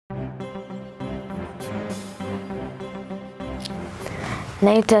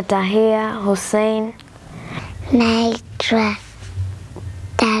Naitwa Tahia Hussein. Naitwa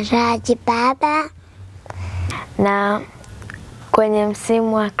Taraj baba. Na kwenye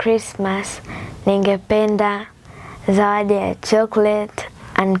msimu wa Christmas ningependa zawadi ya chocolate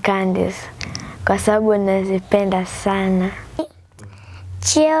and candies kwa sababu nazipenda sana.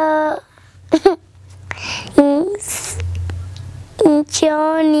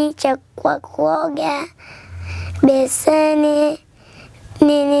 Chooni cha kuoga, beseni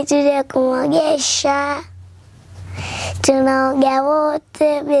nini tuje kumwogesha, tunaoga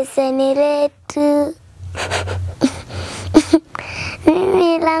wote beseni letu.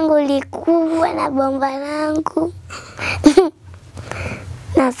 Mimi langu likubwa na bomba langu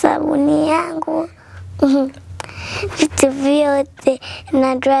na sabuni yangu, vitu vyote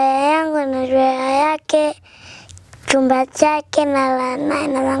na dryer yangu na dryer yake, chumba chake na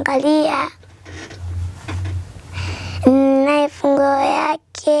naangalia na fungo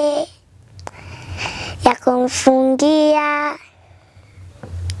yake ya kumfungia,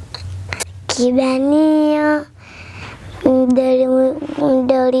 kibanio,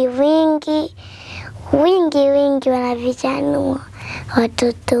 mdoli wingi wanavichanua,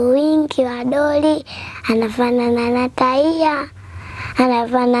 watoto wingi wa doli, anafanana na Tahia,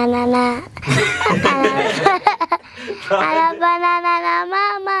 anafanana na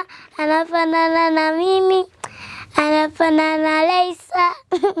mama, anafanana na mimi, anafanana na Leisa,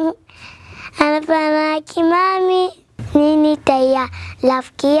 anafanana na Kimami. Nini Tahia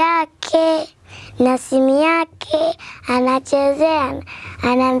rafiki yake na simu yake anachezea,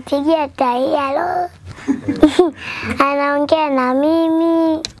 anampigia Tahia lo. Anaongea na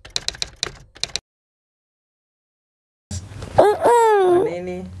mimi.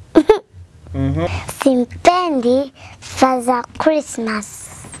 Nini? Simpendi za Christmas.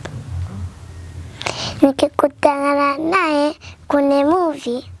 Nikikutana naye kwenye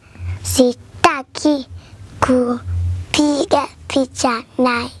movie sitaki kupiga picha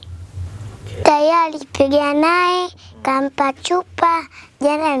naye. Tayari piga naye kampa chupa,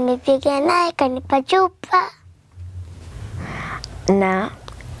 jana nimepiga naye kanipa chupa. Na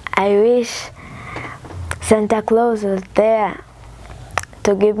I wish Santa Claus was there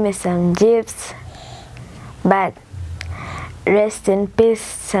to give me some gifts, but rest in peace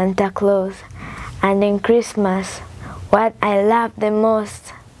Santa Claus. And in Christmas, what I love the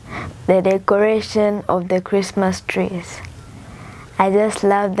most, the decoration of the Christmas trees. I just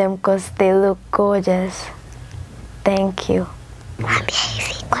love them because they look gorgeous. Thank you.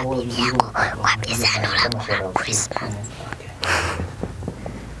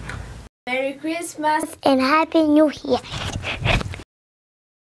 Merry Christmas and Happy New Year.